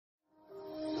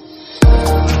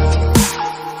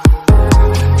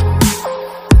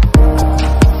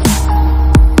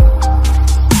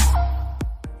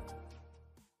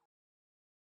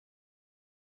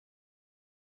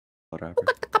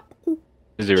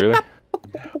Is he really?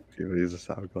 Dude, he's a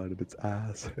sound glide in its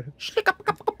ass. Sick.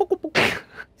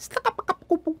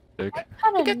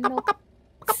 I don't know.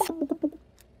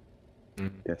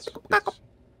 Yes.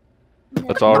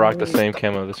 Let's all rock the same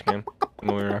camo this game.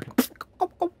 When we rocking.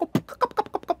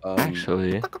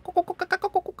 Actually,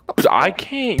 dude, I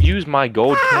can't use my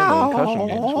gold camo in custom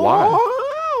games. Why?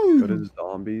 Go to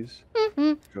zombies.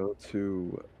 Go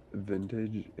to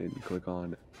vintage and click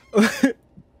on.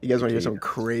 You guys want to hear something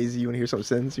crazy? You want to hear some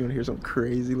sense? You want to hear something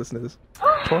crazy? Listen to this.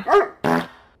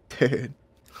 Dude.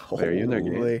 Wait, are you in their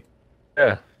game?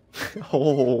 Yeah.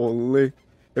 Holy.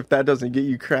 If that doesn't get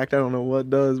you cracked, I don't know what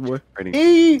does, boy.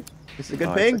 Ready? It's a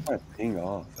good ping. It's like my ping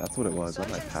off. That's what it was. I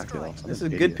might pack it off. This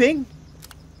is a good ping.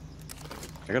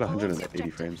 I got 180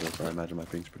 frames though, so I imagine my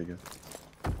ping's pretty good.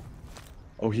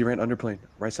 Oh, he ran underplane.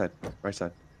 Right side. Right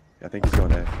side. Yeah, I think he's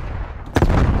going A.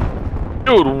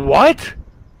 Dude, what?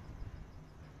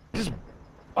 Just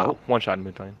wow, one shot in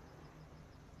mid-lane.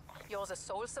 You're the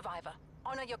sole survivor.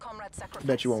 Honor your comrade's sacrifice.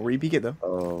 Bet you won't repeat it though.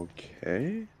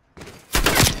 Okay.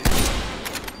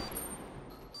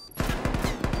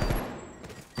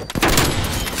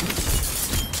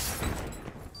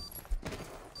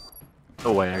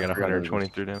 No way, I got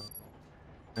 123 damage.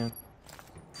 Man.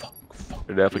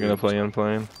 They're definitely gonna play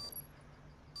unplane.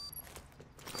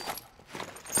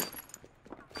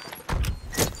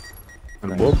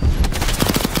 And whoop.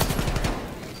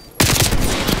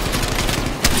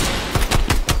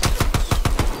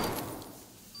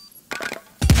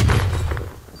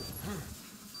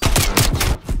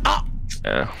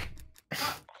 Yeah.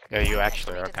 Yeah, you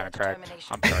actually are kind of cracked.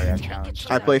 I'm sorry, I challenged.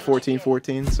 I play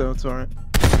 14-14, so it's alright.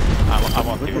 I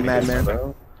won't do it. Madman.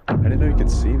 Bro. I didn't know you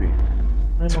could see me.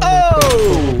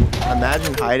 Oh!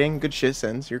 Imagine hiding. Good shit,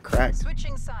 Sens. You're cracked.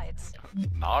 Switching sides.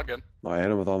 Noggin. I hit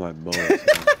him with all my bullets.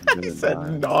 He said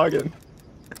noggin.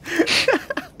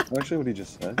 Actually, what he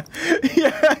just said.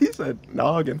 Yeah, he said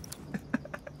noggin.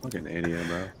 Fucking idiot,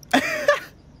 bro.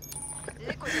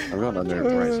 I'm going under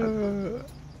the right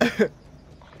side.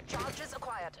 Charges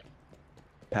acquired.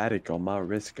 Paddock on my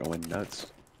wrist going nuts.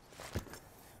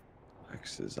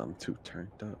 X's, I'm too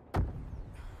turned up.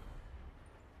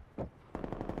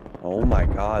 Oh my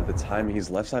god, the timing. He's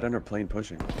left side under plane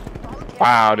pushing.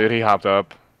 Wow, dude, he hopped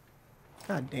up.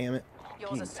 God damn it.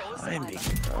 You're the sole Timing,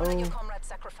 survivor. bro. Honor your comrade's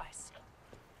sacrifice.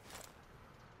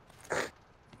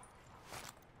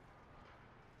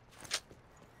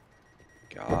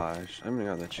 Gosh, I haven't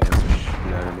got the chance to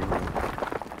shoot at anyone.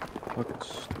 Fucking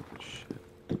stupid shit.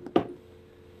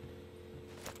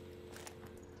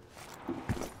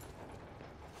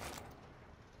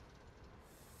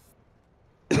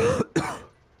 I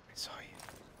saw you.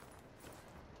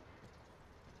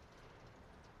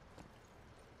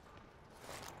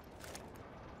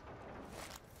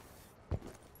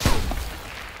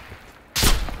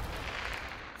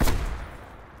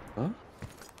 Huh?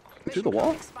 Through the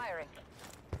wall? Expiring.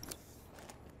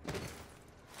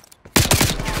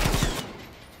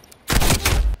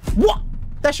 What?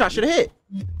 That shot should have hit.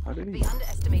 How did We he?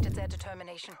 underestimated their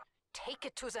determination. Take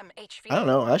it to them, HV. I don't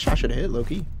know. That shot should have hit, low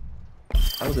key.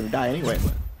 I was gonna die anyway,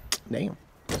 but damn.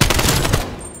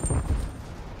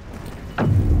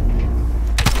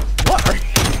 What?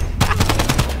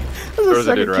 This There is was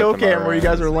a a dude second right kill to my cam where you right.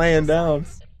 guys were laying down.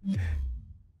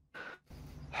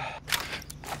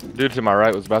 Dude to my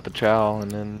right was about to chow,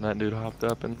 and then that dude hopped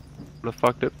up and would have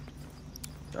fucked it.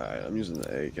 Alright, I'm using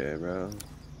the AK, bro.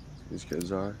 These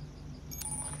kids are.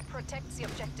 Protect the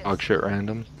objective. Dog shit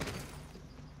random.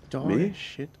 Dog Me?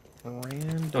 shit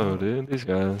random. Oh, dude, these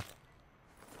guys.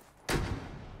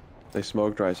 They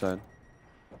smoked right side.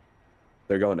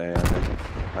 They're going A, I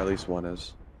think. At least one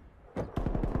is.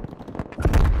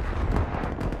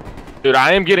 Dude,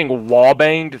 I am getting wall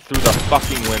banged through the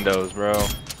fucking windows, bro.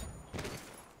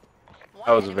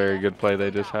 That was a very good play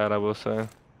they just had, I will say.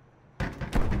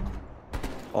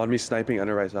 On me sniping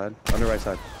under right side. Under right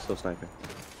side. Still sniping.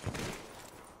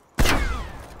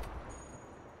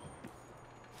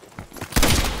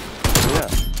 Yeah.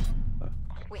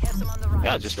 We have them on the right.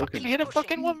 Yeah, just fucking hit a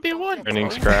fucking 1v1.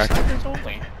 Earnings bro. cracked. Seconds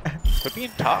only. Quit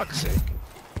being toxic.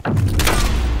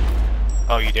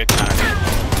 Oh, you did kind of.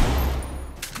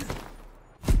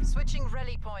 Switching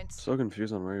rally points. So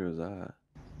confused on where he was at.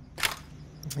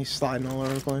 He's sliding all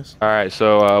over the place. Alright,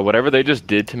 so whatever they just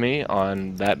did to me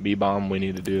on that B-bomb, we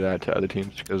need to do that to other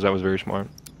teams, because that was very smart.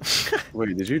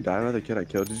 Wait, did you die by the kid I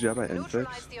killed? Did you have my Neutralize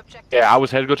infix? the objective. Yeah, I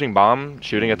was head glitching bomb,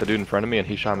 shooting at the dude in front of me, and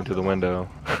he shot me through the window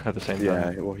at the same Yeah,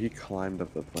 time. well, he climbed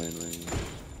up the plane range.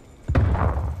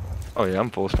 Oh yeah, I'm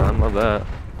full stun, love that.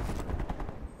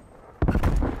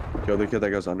 Kill the kid that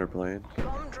goes under plane.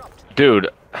 Bomb dropped. Dude.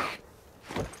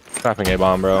 Snapping a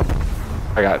bomb, bro.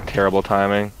 I got terrible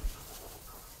timing.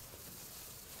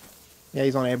 Yeah,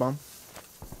 he's on A-bomb.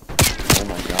 Oh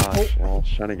my gosh. I was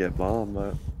trying to get bombed,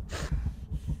 but...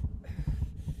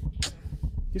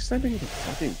 He's sniping with a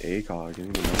fucking ACOG.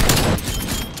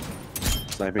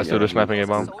 Sniping. I still just sniping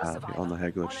A-bomb. On the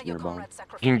head glitch near bomb. You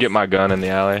can get my gun in the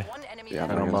alley. Yeah,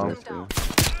 I don't bomb.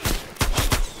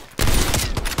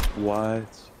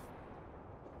 What?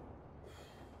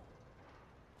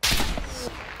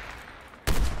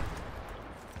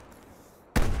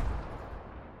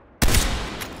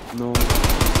 No.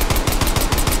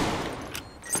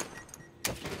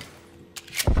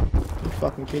 You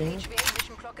fucking kidding me?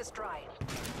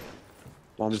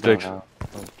 Bomb's Sticks. down.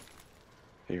 Oh.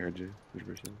 He heard you.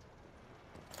 100%.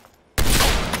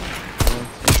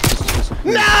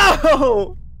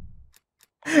 No!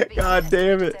 God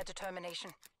damn it.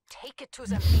 Take it to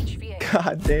them, HVA.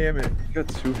 God damn it. You got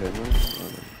 2 hit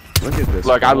ones. Look at this.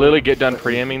 Look, I literally get done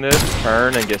preaiming this,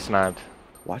 turn, and get sniped.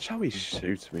 Watch how he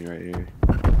shoots me right here.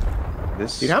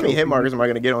 This. Dude, how many hit markers am I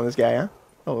gonna get on this guy, huh?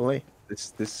 Oh, wait.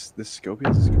 This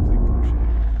Scopius is complete bullshit.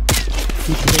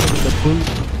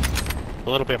 A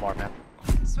little bit more, man.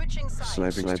 Switching sides.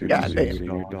 Sniping's too God easy, damn.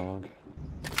 you dog.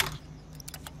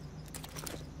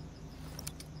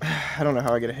 I don't know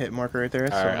how I get a hit marker right there.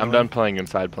 That's so Alright, I'm annoying. done playing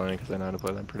inside playing because I know how to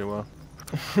play that pretty well.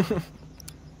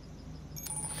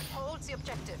 Hold the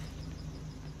objective.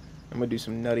 I'm gonna do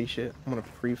some nutty shit. I'm gonna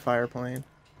pre-fire plane.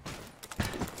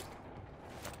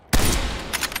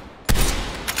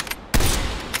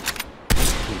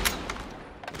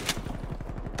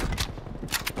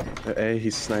 A,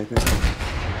 he's sniping.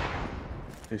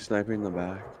 He's sniping in the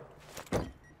back.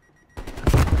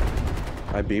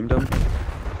 I beamed him.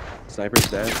 Sniper's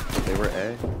dead. They were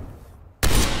A.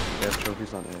 They have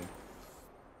trophies on A.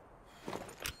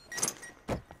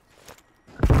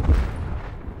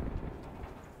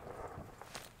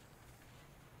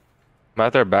 I'm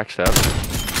out there backstep.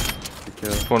 Good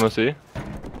kill. Which one was he?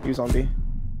 He was on B.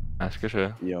 Ask a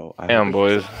shit. Yo, I Damn,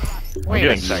 boys. We're Wait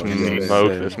a getting second.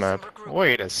 smoked this map.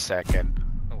 Wait a second.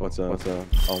 What's up? What's up?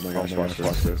 Oh my gosh, watch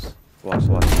this. Watch.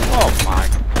 Oh my.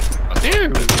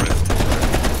 Dude.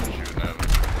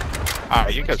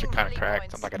 Alright, you guys are kind of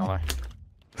cracked. I'm not gonna lie.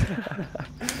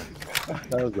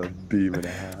 That was a beam and a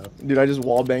half. Dude, I just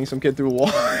wall banged some kid through a wall.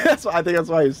 I think that's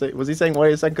why he was saying. Was he saying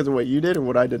wait a second because of what you did or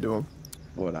what I did to him?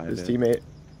 What I His did. teammate.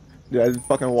 Dude, I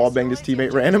fucking wall banged his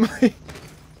teammate randomly.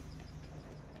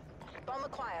 Bomb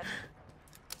acquired.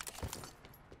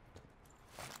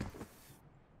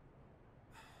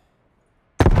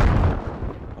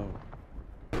 Oh.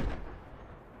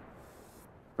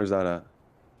 Where's that at?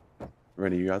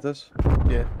 Rennie, you got this?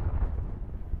 Yeah.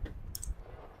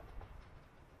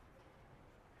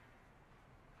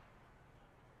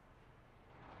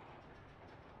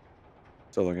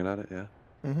 Still looking at it, yeah.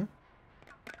 Mm-hmm.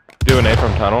 Do an A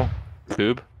from tunnel.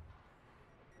 Tube.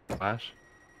 Flash.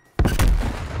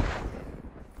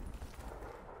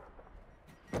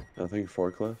 Nothing,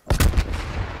 forklift.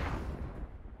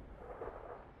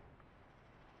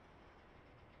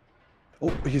 Oh,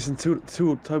 he's in two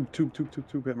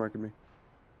hit marking me.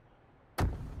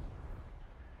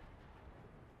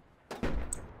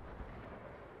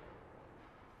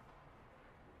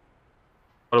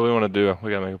 What do we want to do?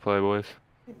 We gotta make a play, boys.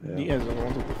 Yeah. You guys are the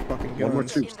ones with the fucking guns. One more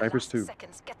tube, sniper's tube.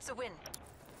 Seconds gets a win.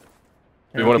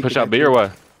 Do we want to push out B or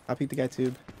what? I'll peek the guy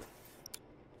tube.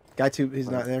 Guy tube, he's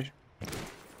not there.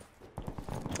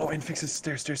 Oh, and fixes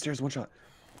stairs, one shot.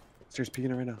 Stairs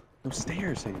peeking it right now. No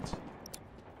stairs, Saints.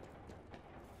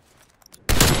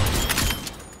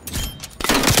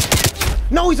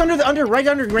 No, he's right under,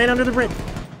 ran under the brick. You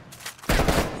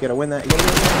gotta win that. You gotta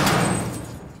win that.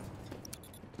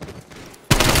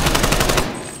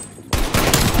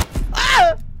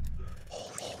 Ah!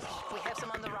 We have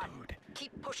some on the run.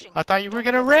 Keep pushing. I thought you were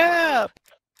gonna rip!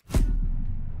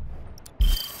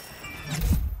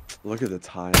 Look at the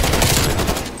time.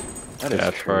 That is Yeah,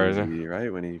 it's crazy. crazy,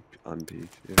 right? When he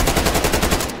unpeaked. Yeah.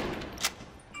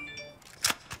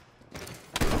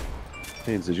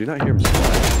 Haynes, did you not hear him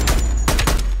splash?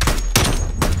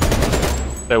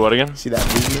 Say what again? See that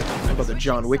movement? About the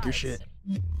John Wicker shit.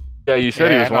 Yeah, you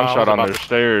said he Yeah, was no, one I shot was on about their to-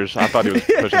 stairs. I thought he was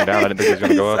pushing down. I didn't think he was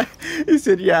gonna go up. He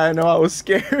said, yeah, I know, I was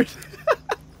scared.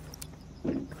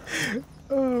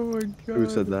 Oh my god. Who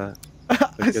said that?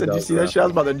 I said, you see that shit? I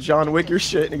was about the John Wicker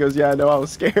shit. And he goes, yeah, I know, I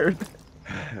was scared.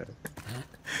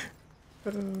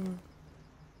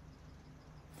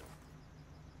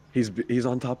 He's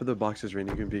on top of the boxes, Rain.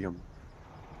 You can peek him.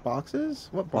 Boxes?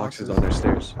 What Boxes boxes? on their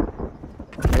stairs.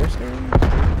 Their stairs?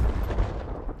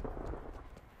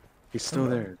 He's still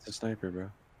there. It's a sniper, bro.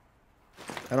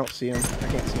 I don't see him. I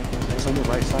can't see him. He's on the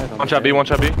right side. One shot B, one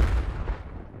shot B.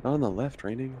 Not on the left,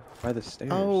 raining by the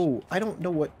stairs. Oh, I don't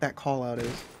know what that call out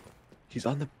is. He's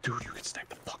on the dude. You can snipe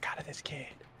the fuck out of this kid.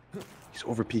 He's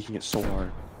over peeking it so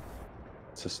hard.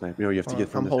 It's a snipe. You know, you have to get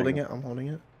from. I'm holding it. I'm holding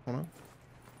it. Hold on.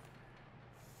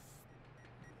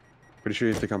 Pretty sure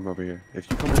you have to come over here. If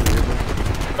you come over here,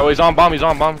 bro. Oh, he's on bomb. He's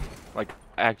on bomb. Like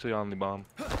actually on the bomb.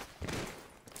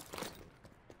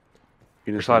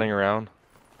 You're sliding around.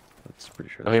 That's pretty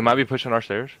sure. Oh, he might be pushing our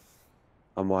stairs.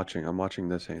 I'm watching. I'm watching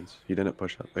this Haynes. He didn't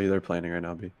push up. Oh, they're planning right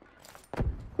now, B.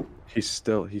 He's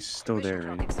still there,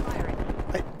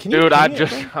 right? Dude,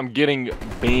 I'm getting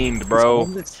beamed, bro.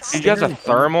 He has a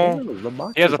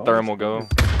thermal. He has a thermal, go.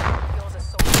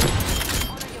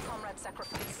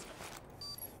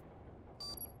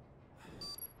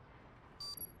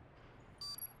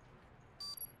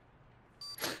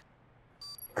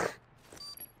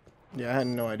 Yeah, I had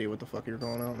no idea what the fuck you were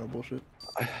going out. No bullshit.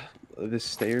 The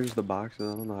stairs, the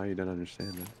boxes. I don't know how you didn't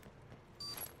understand it.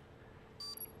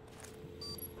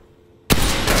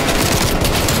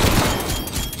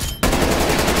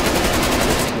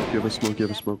 You have a smoke. You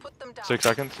have a smoke. 6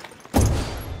 seconds.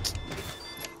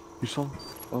 You saw?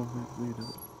 Oh, wait, you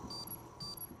didn't.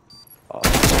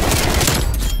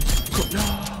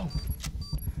 No.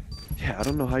 Yeah, I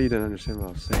don't know how you didn't understand what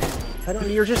I was saying. I don't.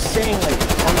 You're just saying like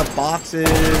on the boxes,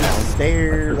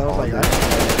 stairs. I was like,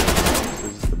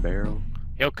 this is the barrel.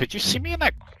 Yo, could you see me in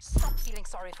that? Stop feeling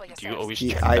sorry for Do you always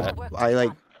yeah, check that? I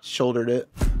like shouldered it.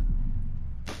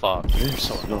 Fuck, you're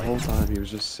so The whole time he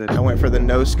was just sitting. I went for the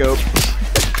no scope.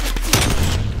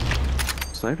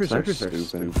 Snipers are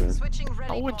stupid.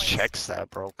 No one checks that,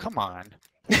 bro. Come on.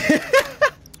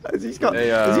 Is he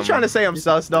trying to say I'm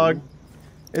sus, dog?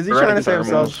 Is he trying to say I'm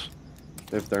sus?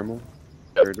 They have thermal.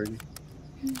 Yep.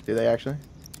 Do they actually?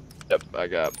 Yep, I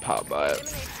got popped by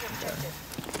it.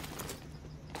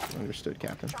 Understood,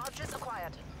 Captain.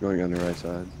 Going on the right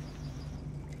side.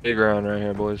 Big round right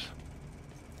here, boys.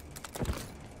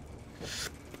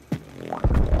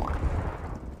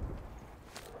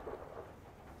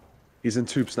 He's in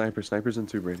tube, sniper. Sniper's in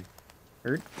tube, Brady.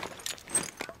 Heard?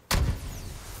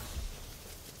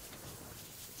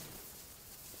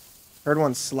 Heard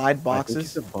one slide boxes. I think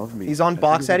he's above me. He's on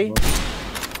box Eddie. I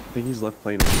think he's left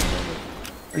plane.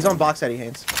 He's on box Eddie,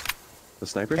 Haynes. The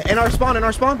sniper? In our spawn, in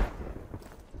our spawn.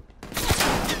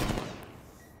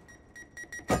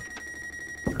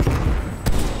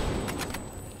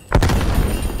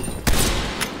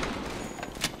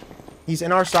 He's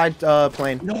in our side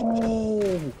plane.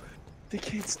 No! The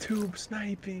kid's tube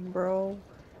sniping, bro.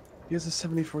 He has a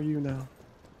 74U now.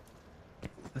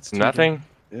 That's nothing.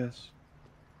 Yes.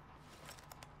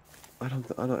 I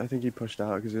think he pushed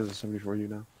out because he has a 74U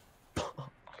now.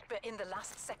 But in the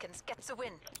last seconds gets a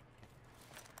win.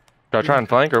 Should I try and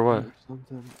flank or what?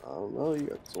 Something. I don't know. You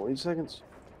got 20 seconds.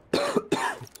 Do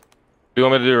you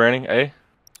want me to do raining? A?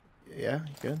 Yeah,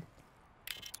 good.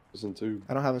 He's in tube.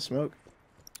 I don't have a smoke.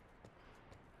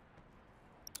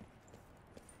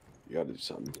 You gotta do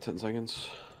something. 10 seconds.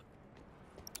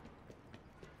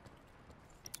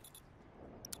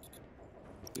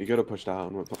 You gotta push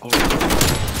down. Oh.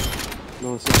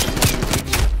 No, it's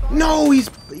no, he's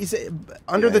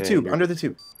under the tube. You're... Under the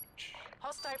tube.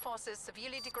 Hostile forces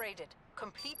severely degraded.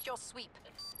 Complete your sweep.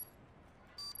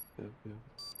 Yeah.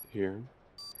 Here.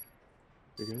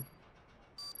 You good?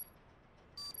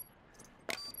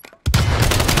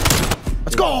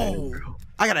 Let's go!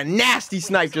 I got a nasty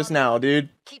snipe just now, dude.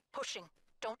 Keep pushing.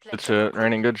 Don't let Good shit,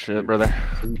 raining good shit, brother. I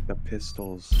hate the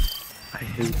pistols. I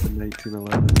hate the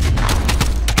 1911.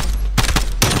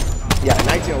 Yeah,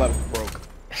 1911 broke.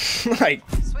 Like,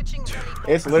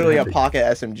 it's literally a pocket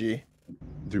SMG.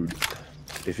 Dude,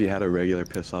 if he had a regular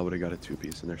pistol, I would have got a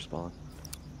 2-piece in their spawn.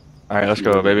 Alright, let's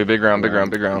go, baby. Big round, big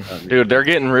round, big round. Dude, they're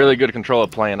getting really good control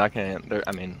of playing. I can't.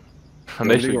 I mean, I'm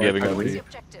basically giving up to you.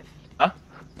 Huh?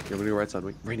 Yeah, we're gonna right side.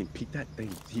 Wait, Raining, peek that thing.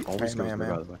 He always goes there,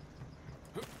 by the way.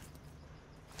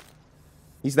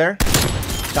 He's there.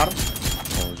 Got him.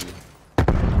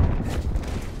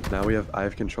 Now I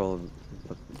have control of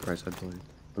the right side plane.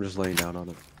 I'm just laying down on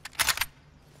it.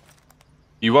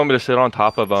 You want me to sit on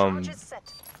top of What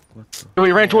the? Oh,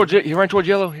 he ran towards it. He ran towards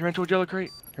yellow. He ran towards yellow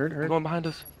crate. Heard. He's going behind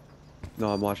us.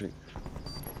 No, I'm watching.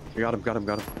 We got him.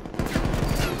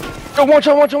 Oh, one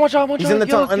shot. He's in the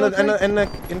tunnel, in the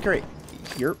crate.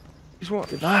 Yerp. He's one.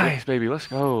 Nice, baby. Let's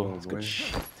go. Oh, good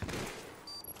shit.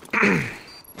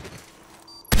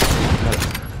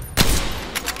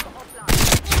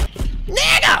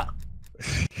 Nigga!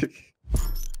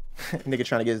 Nigga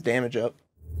trying to get his damage up.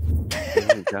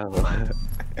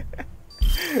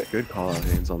 Good call out,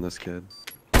 Haynes, on this kid.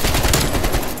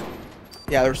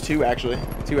 Yeah, there's two actually.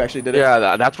 Two actually did it.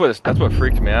 Yeah, that's what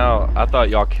freaked me out. I thought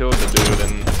y'all killed the dude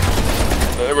and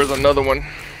There was another one.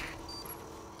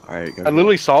 Alright, I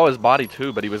literally saw his body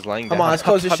too, but he was laying down. Come on, let's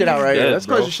close this shit out right here. Let's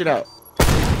close this shit out.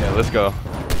 Yeah, let's go.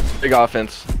 Big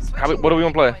offense. What do we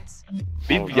want to play?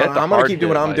 I'm gonna keep doing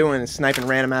what I'm doing, sniping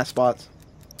random ass spots.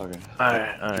 Okay.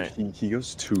 Alright. He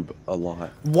goes tube a lot.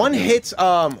 One hits.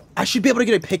 I should be able to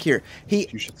get a pick here. He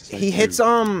hits.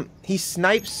 He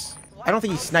snipes. I don't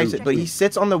think he snipes it, but he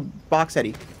sits on the box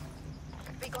heady.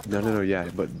 No. Yeah,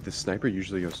 but the sniper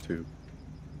usually goes tube.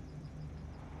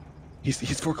 He's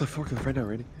forklift right now,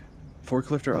 Randy.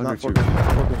 Forklift or under tube.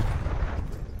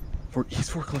 He's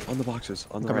forklift on the boxes.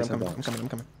 On the right side box. I'm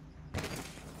coming.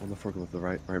 On the forklift, the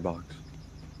right box.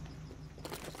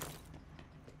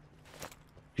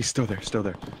 He's still there.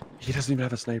 He doesn't even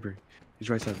have a sniper.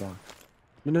 He's right side box.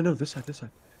 No, this side.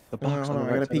 The box on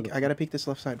the right side. I gotta peek this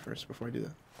left side first before I do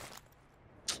that.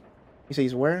 You say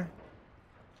he's where?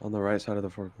 On the right side of the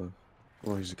forklift.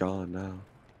 Well, he's gone now.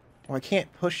 Well, I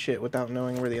can't push shit without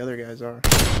knowing where the other guys are.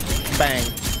 Bang.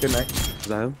 Good night. Is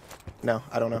that him? No,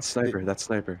 I don't know. That's sniper. That's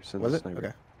sniper. Was it? Sniper.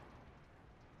 Okay.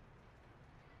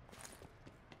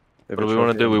 What do we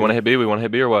want to do? We want to hit B? We want to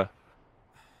hit B or what?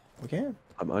 We can.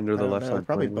 I'm under the left side.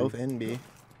 Probably both in B.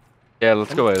 Yeah,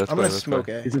 let's go A. I'm gonna smoke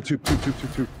A. He's in tube.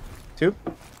 Tube?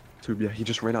 Tube, yeah. He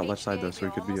just ran out left side though, so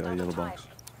he could be a yellow box.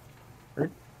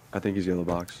 I think he's yellow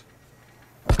box.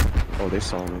 Oh, they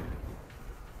saw me.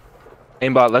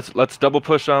 Aimbot, let's double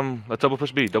push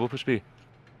B. Double push B.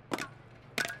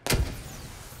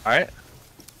 Alright.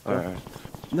 Alright.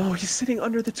 No, he's sitting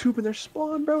under the tube in their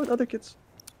spawn, bro, with other kids.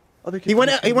 He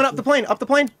went up the plane.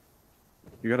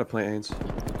 You gotta plant, Ains.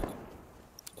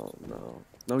 Oh no.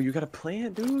 No, you gotta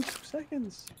plant, dude. 2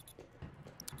 seconds.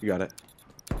 You got it.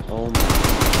 Oh my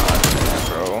god,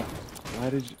 bro. Why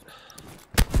did you...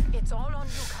 It's all on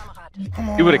you,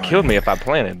 comrade. You would have killed me if I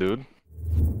planted, dude.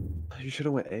 You should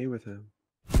have went A with him.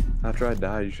 After I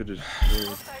died, you should have just...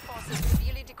 Hostile forces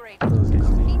severely degraded.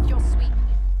 Complete your sweep.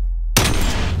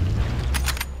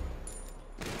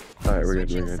 Alright, we're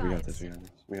good. We got this.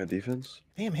 We got defense.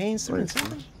 Damn, Haynes,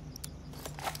 7-7.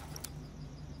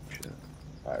 Shit.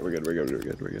 Alright, we're good.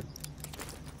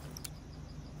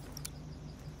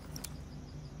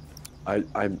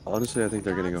 I honestly, I think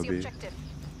they're gonna go B.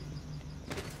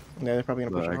 Yeah, they're probably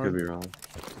gonna push But I hard. could be wrong.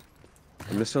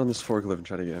 I'm gonna sit on this forklift and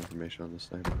try to get information on this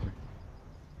sniper.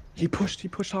 He pushed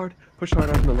hard. Pushed hard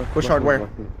on the left. Push hard where?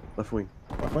 Left wing.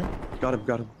 Left wing? Got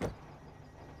him.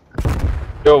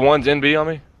 Yo, one's in B on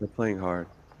me. They're playing hard.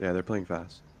 Yeah, they're playing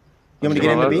fast. You want me to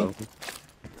get into B?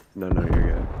 No, you're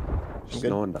good. Just good?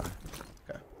 no one die.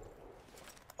 Okay.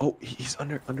 Oh, he's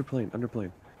under plane.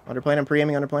 Underplane, I'm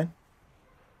pre-aiming underplane.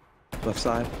 Left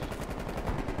side.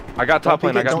 I got top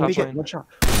plane. One shot.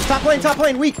 Top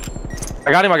plane, weak.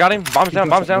 I got him. Bombs down.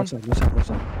 Left side.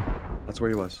 That's where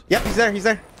he was. Yep, he's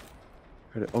there.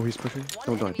 Heard it. Oh, he's pushing.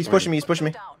 Don't die. He's pushing me.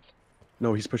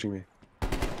 No, he's pushing me.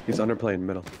 He's under plane,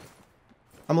 middle.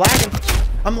 I'm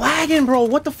lagging, bro.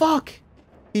 What the fuck?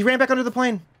 He ran back under the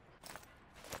plane.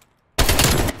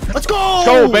 Let's go!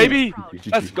 Go, baby!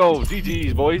 Let's go.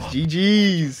 GG's, boys.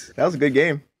 GG's. That was a good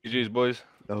game. GG's, boys.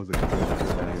 That was a good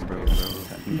game, bro.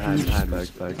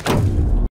 Bad.